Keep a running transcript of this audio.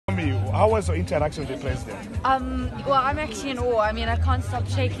how was your interaction with the president? Well, I'm actually in awe. I mean, I can't stop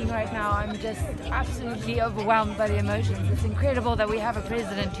shaking right now. I'm just absolutely overwhelmed by the emotions. It's incredible that we have a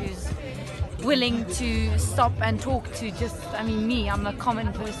president who's willing to stop and talk to me. I'm a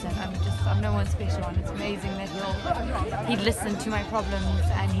common person. I'm no one special, and it's amazing that he'd listen to my problems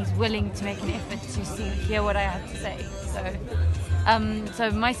and he's willing to make an effort to hear what I have to say. So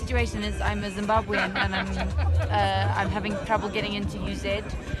my situation is I'm a Zimbabwean, and I'm having trouble getting into UZ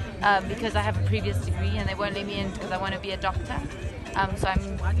because I have a previous degree and they won't let me in because I want to be a doctor. So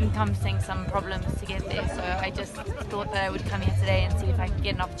I'm encompassing some problems to get there. So I just thought that I would come here today and see if I could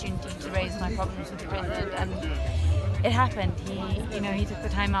get an opportunity to raise my problems with the president, and it happened. He took the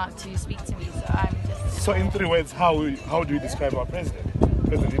time out to speak to me. So I'm just. So in 3 words, how do you describe our president?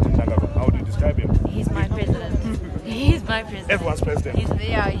 President Mnangagwa, how do you describe him? He's my president. He's my president. Everyone's president. He's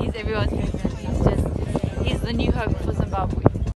everyone's president. He's the new hope for Zimbabwe.